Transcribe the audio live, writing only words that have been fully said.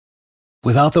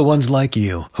Without the ones like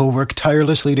you, who work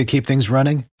tirelessly to keep things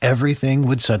running, everything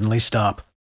would suddenly stop.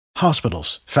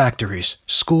 Hospitals, factories,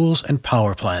 schools, and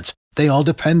power plants, they all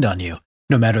depend on you.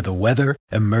 No matter the weather,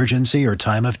 emergency, or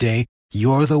time of day,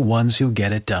 you're the ones who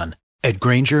get it done. At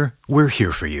Grainger, we're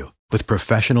here for you with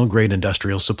professional-grade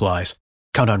industrial supplies.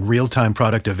 Count on real-time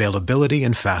product availability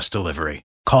and fast delivery.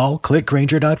 Call,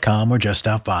 clickgrainger.com, or just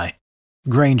stop by.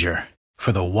 Grainger,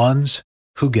 for the ones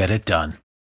who get it done.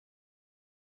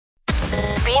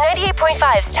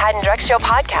 B98.5's Tad and Drex Show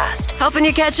podcast, helping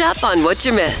you catch up on what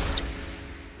you missed.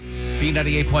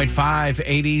 B98.5,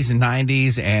 80s and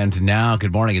 90s, and now,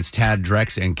 good morning, it's Tad,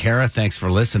 Drex, and Kara. Thanks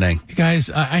for listening. You guys,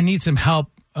 I need some help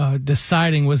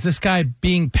deciding, was this guy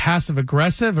being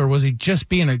passive-aggressive, or was he just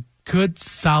being a good,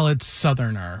 solid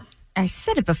Southerner? I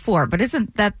said it before, but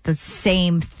isn't that the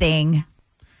same thing?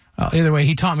 Either way,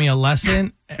 he taught me a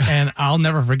lesson, and I'll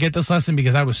never forget this lesson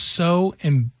because I was so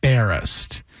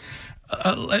embarrassed.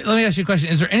 Let me ask you a question.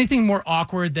 Is there anything more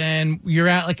awkward than you're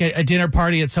at like a dinner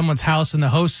party at someone's house and the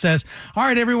host says, all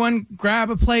right, everyone, grab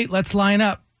a plate, let's line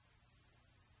up?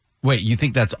 Wait, you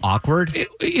think that's awkward?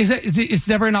 It's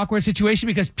never an awkward situation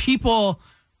because people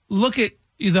look at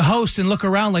the host and look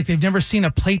around like they've never seen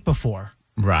a plate before.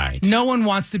 Right. No one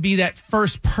wants to be that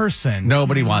first person.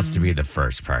 Nobody wants to be the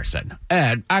first person.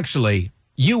 And actually,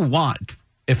 you want,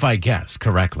 if I guess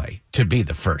correctly, to be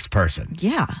the first person.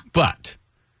 Yeah. But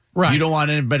you don't want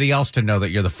anybody else to know that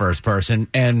you're the first person,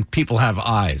 and people have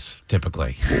eyes,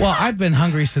 typically. Well, I've been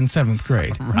hungry since 7th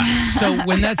grade. Right. So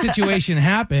when that situation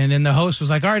happened and the host was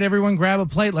like, all right, everyone grab a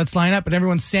plate, let's line up, and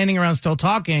everyone's standing around still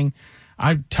talking,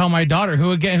 I tell my daughter,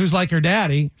 who's like her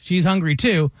daddy, she's hungry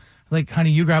too, like,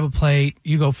 honey, you grab a plate,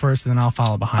 you go first, and then I'll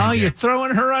follow behind you. Oh, you're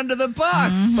throwing her under the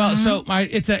bus. Mm-hmm. Well,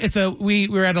 so we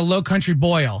were at a Low Country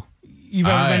Boil. You've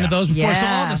ever been to those before? Yeah. So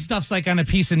all the stuff's like on a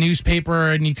piece of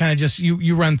newspaper, and you kind of just,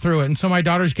 you run through it. And so my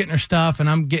daughter's getting her stuff, and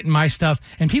I'm getting my stuff,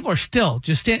 and people are still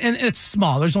just standing, and it's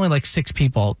small. There's only like 6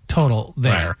 people total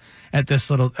there at this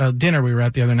little dinner we were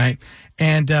at the other night.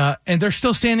 And they're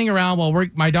still standing around while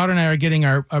my daughter and I are getting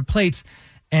our plates.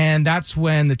 And that's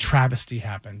when the travesty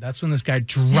happened. That's when this guy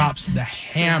drops the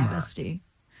hammer. Travesty.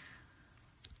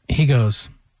 He goes,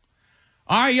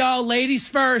 all right, y'all, ladies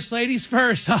first, ladies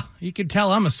first. Oh, you can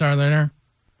tell I'm a Southerner.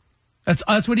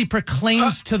 That's what he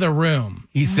proclaims to the room.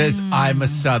 He says, I'm a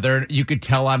Southern. You could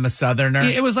tell I'm a Southerner.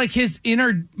 It was like his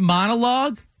inner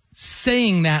monologue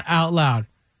saying that out loud.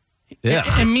 Yeah.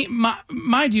 And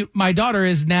mind you, my daughter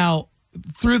is now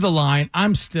through the line.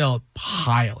 I'm still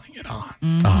piling it on.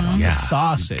 Oh, yeah. The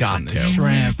sausage and the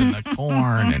shrimp and the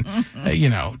corn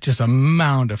and, just a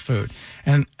mound of food.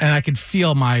 And I could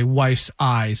feel my wife's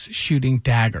eyes shooting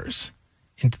daggers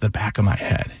into the back of my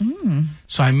head.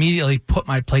 So I immediately put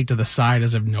my plate to the side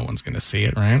as if no one's going to see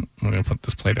it, right? I'm going to put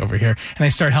this plate over here. And I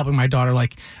start helping my daughter,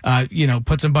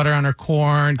 put some butter on her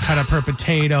corn, cut up her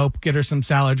potato, get her some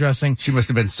salad dressing. She must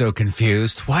have been so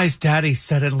confused. Why is Daddy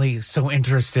suddenly so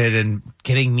interested in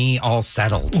getting me all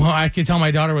settled? Well, I could tell my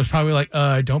daughter was probably like,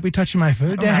 don't be touching my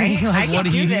food, Daddy. Right. Like, I what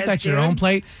can do you do do? this, Got your dude. own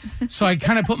plate. So I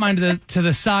kind of put mine to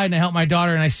the side and I help my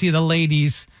daughter, and I see the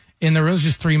ladies in the room,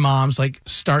 just 3 moms, like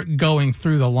start going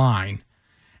through the line.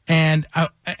 And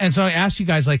so I asked you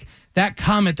guys, like, that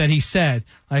comment that he said,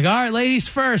 like, all right, ladies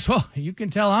first. Well, you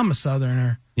can tell I'm a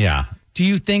Southerner. Yeah. Do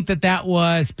you think that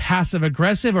was passive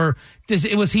aggressive, or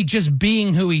was he just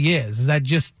being who he is? Is that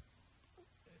just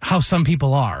how some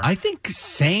people are? I think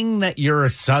saying that you're a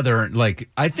Southern,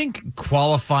 I think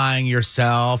qualifying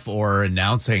yourself or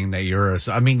announcing that you're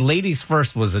ladies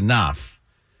first was enough.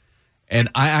 And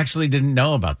I actually didn't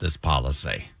know about this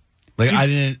policy.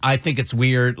 I think it's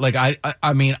weird.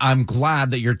 I'm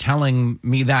glad that you're telling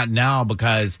me that now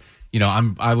because,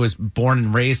 I was born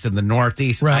and raised in the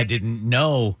Northeast. Right. I didn't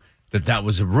know that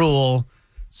was a rule.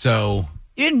 So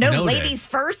You didn't know noted. ladies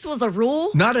first was a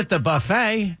rule? Not at the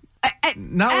buffet.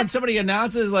 Not when somebody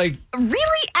announces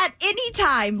Really? At any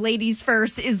time, ladies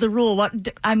first is the rule.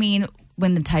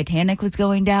 When the Titanic was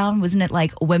going down, wasn't it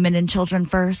like women and children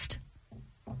first?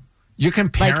 You're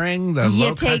comparing the you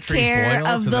Low take Country care Boil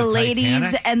of to the ladies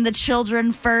Titanic? and the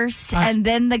children first, and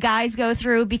then the guys go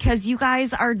through because you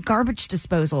guys are garbage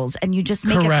disposals and you just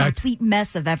make a Correct. complete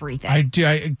mess of everything. I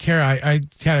do. Kara, I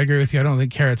kind of agree with you. I don't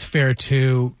think, Kara, it's fair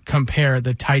to compare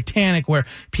the Titanic where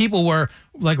people were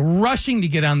like rushing to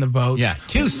get on the boat. Yeah,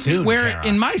 too soon. Where Kara.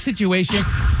 in my situation,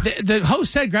 the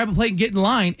host said grab a plate and get in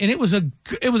line, and it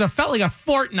felt like a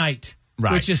fortnight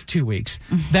Right. which is 2 weeks,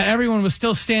 that everyone was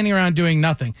still standing around doing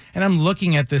nothing. And I'm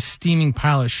looking at this steaming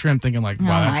pile of shrimp thinking like,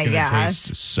 wow, that's going to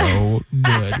taste so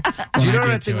good. Do you know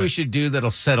what I think we should do that'll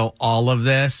settle all of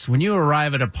this? When you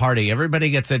arrive at a party,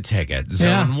 everybody gets a ticket.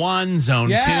 Zone 1, Zone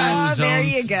 2, Zone there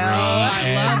you 3. go.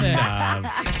 I love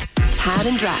it. Tad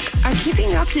and Drex are keeping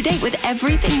you up to date with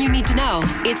everything you need to know.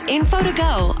 It's info to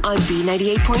go on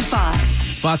B98.5.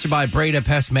 Sponsored by Breda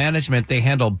Pest Management. They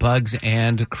handle bugs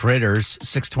and critters.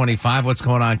 625. What's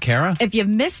going on, Kara? If you've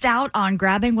missed out on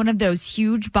grabbing one of those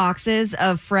huge boxes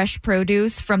of fresh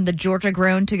produce from the Georgia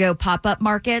Grown to Go pop-up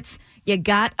markets, you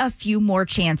got a few more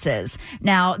chances.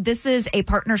 Now, this is a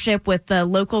partnership with the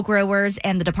local growers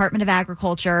and the Department of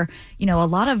Agriculture. You know, a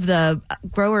lot of the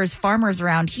growers, farmers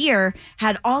around here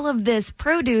had all of this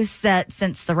produce that,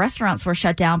 since the restaurants were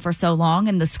shut down for so long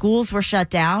and the schools were shut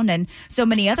down and so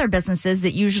many other businesses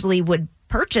that usually would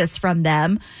purchase from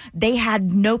them, they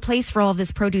had no place for all of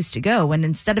this produce to go. And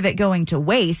instead of it going to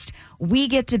waste, we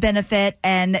get to benefit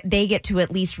and they get to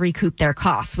at least recoup their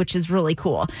costs, which is really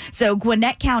cool. So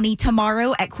Gwinnett County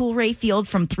tomorrow at Coolray Field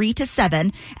from 3 to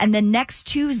 7. And then next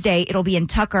Tuesday, it'll be in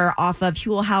Tucker off of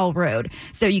Huell Howell Road.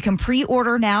 So you can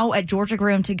pre-order now at Georgia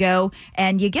Grown to Go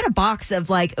and you get a box of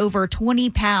like over 20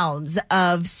 pounds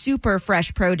of super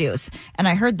fresh produce. And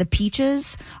I heard the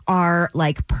peaches are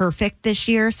like perfect this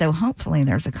year. So hopefully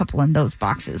there's a couple in those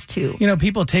boxes too. You know,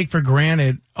 people take for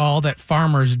granted all that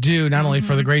farmers do, not only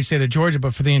for the great state of Georgia,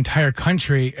 but for the entire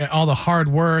country, all the hard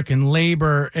work and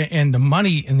labor and the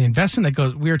money and the investment that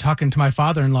goes. We were talking to my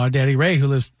father-in-law, Daddy Ray, who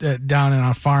lives down on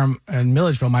a farm in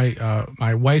Milledgeville,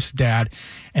 my wife's dad,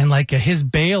 and like his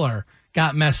baler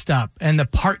got messed up and the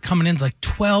part coming in is like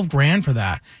 $12,000 for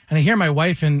that. And I hear my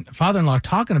wife and father-in-law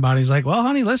talking about it. He's like, well,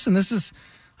 honey, listen, this is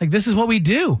what we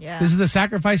do. Yeah. This is the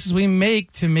sacrifices we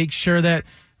make to make sure that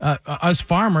us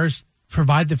farmers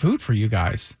provide the food for you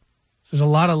guys. So there's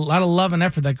a lot of love and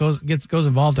effort that goes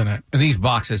involved in it. And these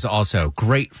boxes also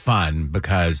great fun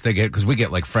because we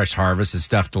get like fresh harvest and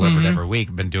stuff delivered every week.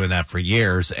 I've been doing that for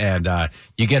years, and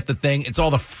you get the thing. It's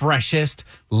all the freshest,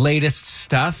 latest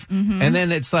stuff, and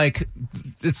then it's like,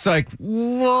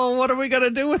 well, what are we gonna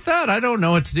do with that? I don't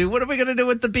know what to do. What are we gonna do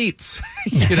with the beets?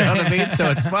 You know what I mean?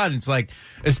 So it's fun. It's like,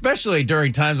 especially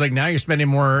during times like now, you're spending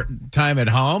more time at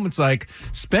home. It's like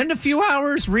spend a few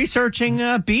hours researching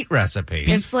beet recipes.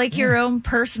 It's like your own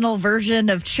personal version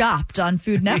of Chopped on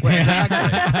Food Network.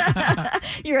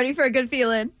 You ready for a good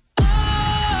feeling?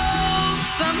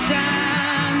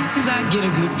 Sometimes I get a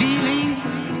good feeling.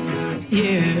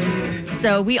 Yeah.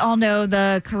 So we all know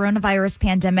the coronavirus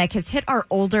pandemic has hit our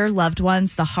older loved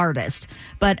ones the hardest.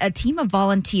 But a team of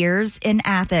volunteers in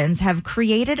Athens have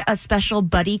created a special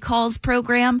buddy calls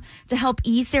program to help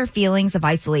ease their feelings of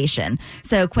isolation.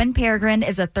 So Quinn Peregrine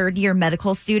is a third-year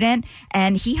medical student,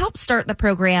 and he helped start the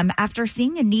program after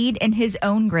seeing a need in his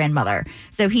own grandmother.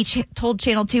 So he told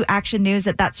Channel 2 Action News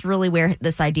that that's really where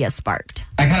this idea sparked.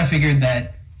 I kind of figured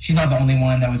that she's not the only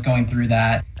one that was going through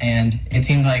that, and it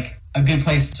seemed like a good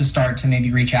place to start to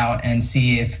maybe reach out and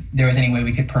see if there was any way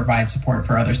we could provide support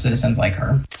for other citizens like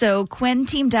her. So Quinn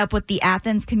teamed up with the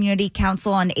Athens Community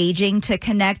Council on Aging to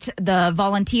connect the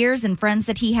volunteers and friends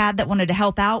that he had that wanted to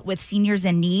help out with seniors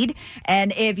in need.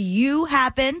 And if you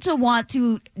happen to want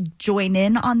to join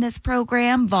in on this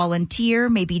program, volunteer,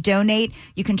 maybe donate,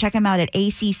 you can check him out at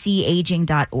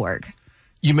accaging.org.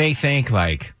 You may think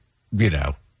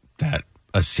that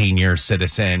a senior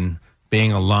citizen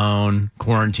being alone,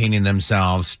 quarantining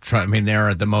themselves, they're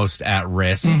at the most at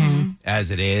risk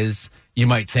as it is. You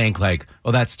might think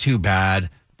that's too bad,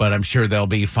 but I'm sure they'll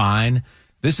be fine.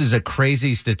 This is a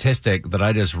crazy statistic that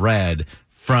I just read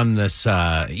from this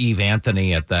Eve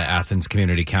Anthony at the Athens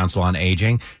Community Council on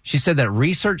Aging. She said that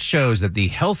research shows that the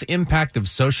health impact of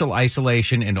social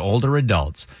isolation in older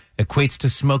adults equates to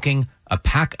smoking a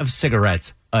pack of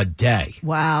cigarettes a day.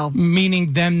 Wow.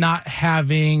 Meaning them not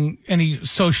having any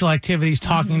social activities,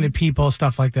 talking to people,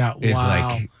 stuff like that. It's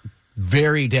wow.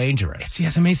 Very dangerous.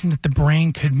 It's amazing that the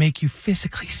brain could make you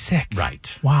physically sick.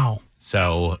 Right. Wow.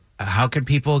 So how can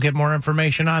people get more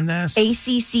information on this?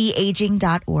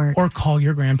 accaging.org. Or call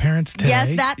your grandparents today.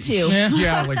 Yes, that too.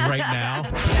 Yeah, right now.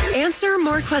 Answer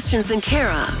more questions than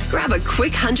Kara. Grab a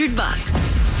quick $100.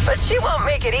 But she won't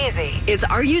make it easy. It's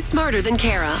Are You Smarter Than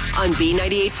Kara on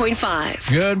B98.5.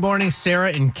 Good morning, Sarah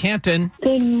in Canton.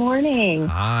 Good morning.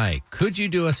 Hi. Could you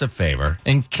do us a favor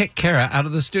and kick Kara out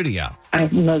of the studio? I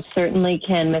most certainly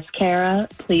can. Miss Kara,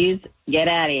 please get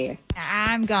out of here.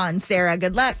 I'm gone, Sarah.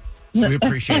 Good luck. We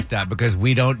appreciate that because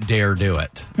we don't dare do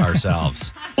it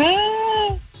ourselves.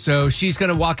 So she's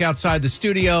going to walk outside the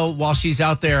studio. While she's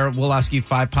out there, we'll ask you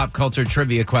 5 pop culture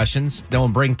trivia questions. Then we'll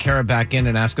bring Kara back in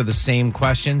and ask her the same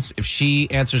questions. If she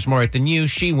answers more right than you,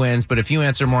 she wins. But if you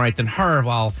answer more right than her,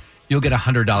 well, you'll get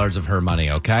 $100 of her money,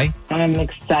 okay? I'm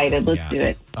excited. Let's do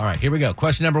it. All right, here we go.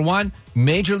 Question number 1.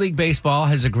 Major League Baseball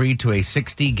has agreed to a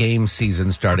 60-game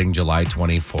season starting July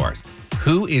 24th.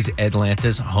 Who is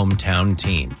Atlanta's hometown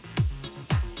team?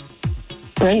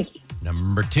 Great.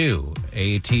 Number 2,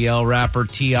 ATL rapper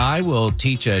T.I. will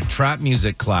teach a trap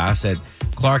music class at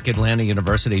Clark Atlanta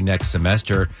University next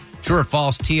semester. True or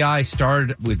false, T.I.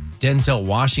 starred with Denzel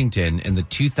Washington in the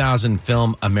 2000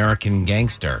 film American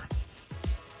Gangster.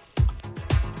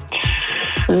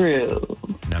 True.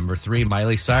 Number 3,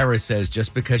 Miley Cyrus says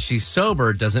just because she's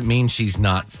sober doesn't mean she's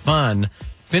not fun.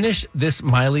 Finish this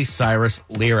Miley Cyrus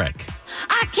lyric.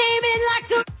 I came in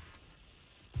like a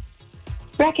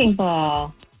Wrecking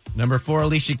Ball. Number 4,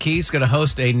 Alicia Keys going to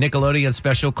host a Nickelodeon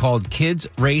special called Kids,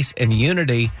 Race, and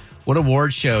Unity. What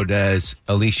award show does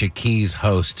Alicia Keys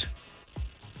host?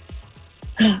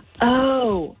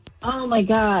 Oh my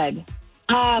God.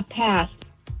 Pass.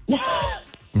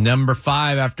 Number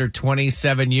 5, after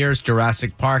 27 years,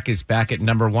 Jurassic Park is back at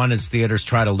number 1 as theaters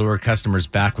try to lure customers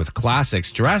back with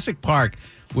classics. Jurassic Park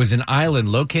was an island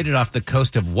located off the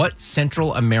coast of what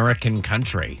Central American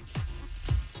country?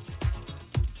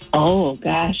 Oh,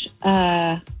 gosh.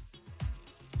 That's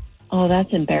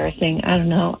embarrassing. I don't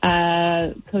know.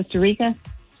 Costa Rica?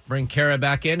 Bring Kara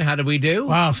back in. How did we do?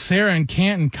 Wow, Sarah and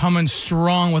Canton coming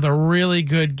strong with a really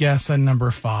good guess on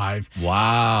number 5.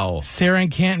 Wow. Sarah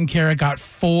and Canton, Kara got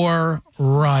 4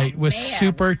 right with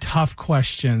super tough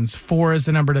questions. 4 is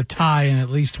the number to tie and at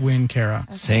least win, Kara.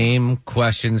 Same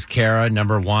questions, Kara.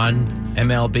 Number 1,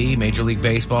 MLB, Major League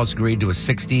Baseball, has agreed to a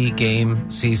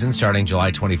 60-game season starting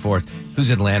July 24th. Who's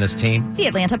Atlanta's team? The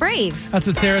Atlanta Braves. That's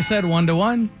what Sarah said,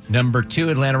 1-1. Number 2,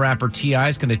 Atlanta rapper T.I.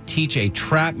 is going to teach a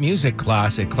trap music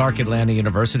class at Clark Atlanta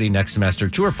University next semester.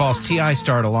 True or false, T.I.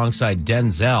 starred alongside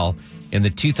Denzel in the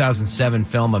 2007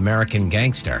 film American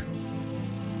Gangster.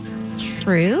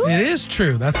 True. It is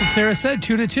true. That's what Sarah said,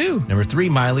 2-2. Number 3,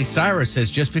 Miley Cyrus says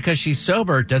just because she's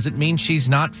sober doesn't mean she's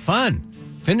not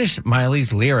fun. Finish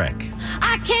Miley's lyric.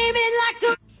 I came in like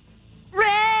a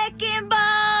wrecking ball.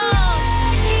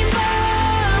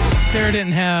 Sarah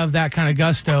didn't have that kind of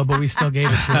gusto, but we still gave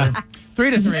it to her.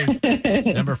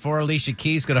 3-3. Number 4, Alicia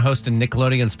Keys going to host a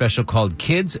Nickelodeon special called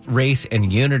Kids, Race,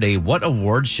 and Unity. What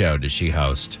award show does she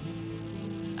host?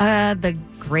 The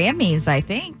Grammys, I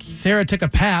think. Sarah took a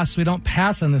pass. We don't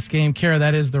pass on this game. Kara,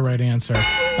 that is the right answer.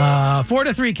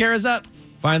 4-3. Kara's up.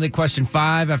 Finally, question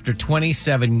 5. After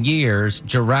 27 years,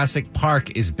 Jurassic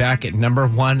Park is back at number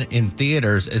 1 in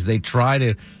theaters as they try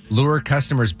to lure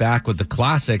customers back with the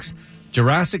classics.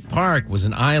 Jurassic Park was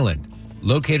an island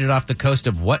located off the coast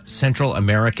of what Central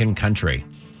American country?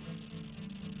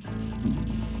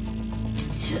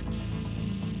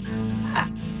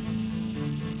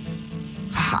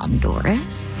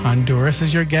 Honduras. Honduras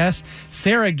is your guess.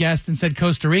 Sarah guessed and said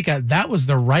Costa Rica. That was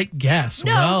the right guess.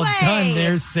 No well way. done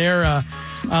there, Sarah.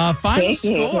 Final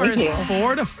score is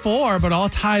 4-4, but all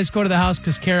ties go to the house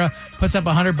because Kara puts up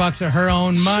 $100 of her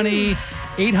own money.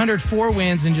 804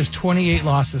 wins and just 28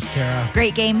 losses, Kara.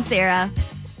 Great game, Sarah.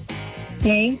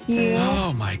 Thank you.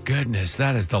 Oh, my goodness.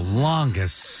 That is the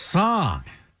longest song.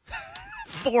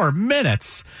 4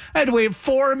 minutes. I had to wait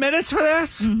 4 minutes for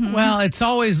this? Mm-hmm. Well, it's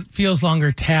always feels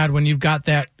longer, Tad, when you've got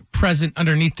that present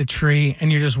underneath the tree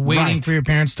and you're just waiting for your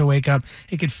parents to wake up.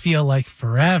 It could feel like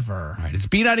forever. All right, it's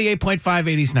B98.5,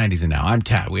 80s, 90s, and now. I'm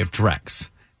Tad. We have Drex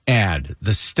and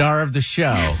the star of the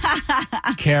show,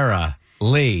 Kara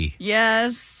Lee.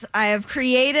 Yes, I have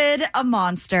created a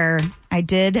monster. I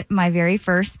did my very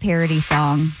first parody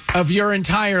song Of your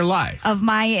entire life. of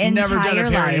my entire Never done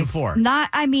a parody life. before.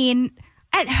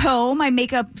 At home, I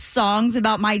make up songs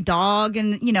about my dog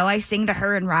and, I sing to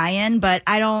her and Ryan, but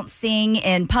I don't sing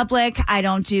in public. I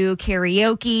don't do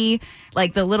karaoke,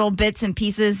 like the little bits and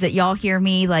pieces that y'all hear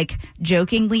me like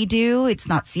jokingly do. It's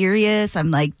not serious.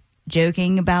 I'm like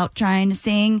joking about trying to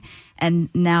sing. And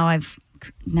now I've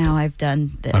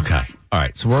done this. Okay. All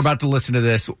right. So we're about to listen to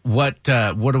this. What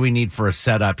do we need for a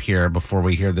setup here before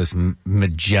we hear this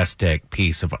majestic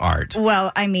piece of art?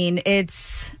 Well,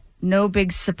 it's no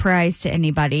big surprise to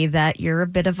anybody that you're a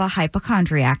bit of a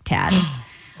hypochondriac, Tad.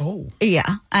 Oh.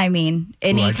 Yeah. I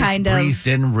just breathed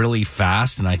in really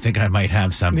fast, and I think I might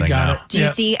have something We got now. it. Do you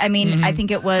Yep. see? I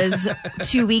think it was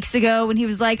 2 weeks ago when he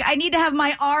was like, I need to have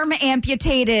my arm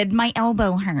amputated. My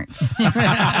elbow hurts. So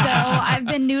I've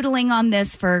been noodling on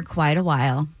this for quite a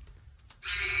while.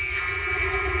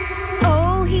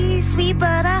 Oh, he's sweet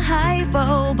but a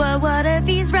hypo. But what if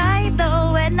he's right,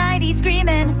 though? At night night he's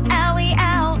screaming, owie,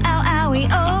 ow, ow, owie.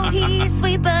 Oh, he's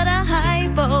sweet but a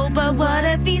hypo. But what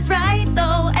if he's right,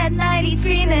 though? At night he's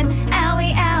screaming,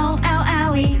 owie, ow,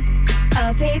 ow, owie.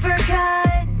 A paper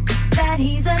cut that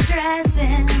he's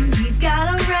undressing. He's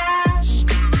got a rash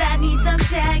that needs some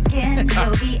checking.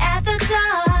 He'll be at the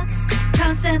docks,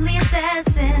 constantly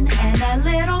assessing. And a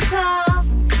little cough,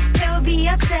 he'll be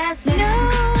obsessing.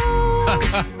 No,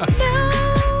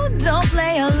 no, don't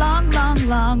play along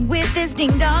with this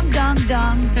ding dong dong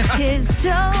dong. His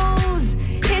toes,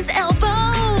 his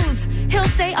elbows, he'll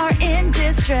say are in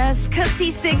distress, 'cause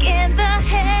he's sick in the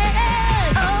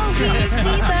head. Oh, he's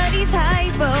sweet but he's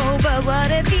hypo. But what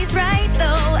if he's right,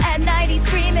 though? At night he's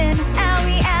screaming,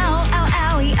 owie, ow, ow,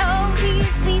 owie. Oh,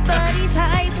 he's sweet but he's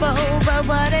hypo. But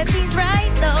what if he's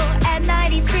right, though? At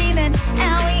night he's screaming,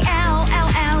 owie, ow, ow,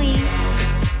 owie.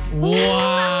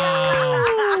 Wow.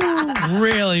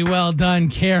 Really well done,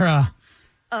 Kara.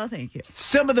 Oh, thank you.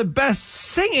 Some of the best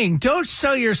singing. Don't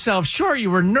sell yourself short. You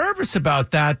were nervous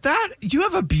about that. You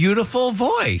have a beautiful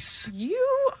voice.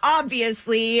 You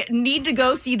obviously need to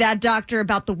go see that doctor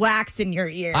about the wax in your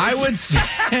ears. I would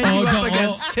stand you up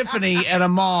against Tiffany at a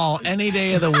mall any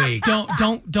day of the week.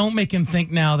 Don't make him think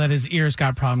now that his ears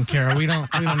got problem, Kara. We don't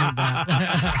need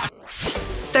that.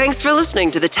 Thanks for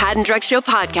listening to the Tad and Drex Show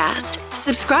podcast.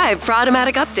 Subscribe for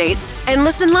automatic updates and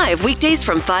listen live weekdays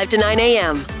from 5 to 9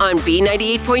 a.m. on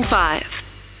B98.5.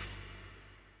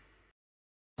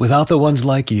 Without the ones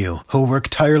like you, who work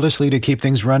tirelessly to keep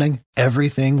things running,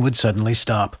 everything would suddenly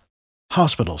stop.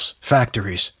 Hospitals,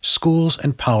 factories, schools,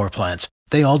 and power plants,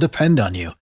 they all depend on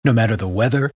you. No matter the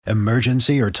weather,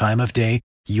 emergency, or time of day,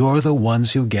 you're the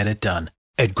ones who get it done.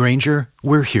 At Grainger,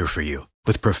 we're here for you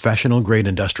with professional-grade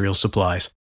industrial supplies.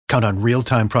 Count on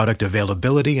real-time product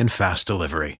availability and fast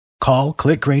delivery. Call,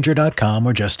 click Grainger.com,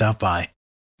 or just stop by.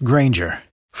 Grainger,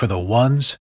 for the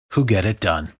ones who get it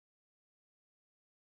done.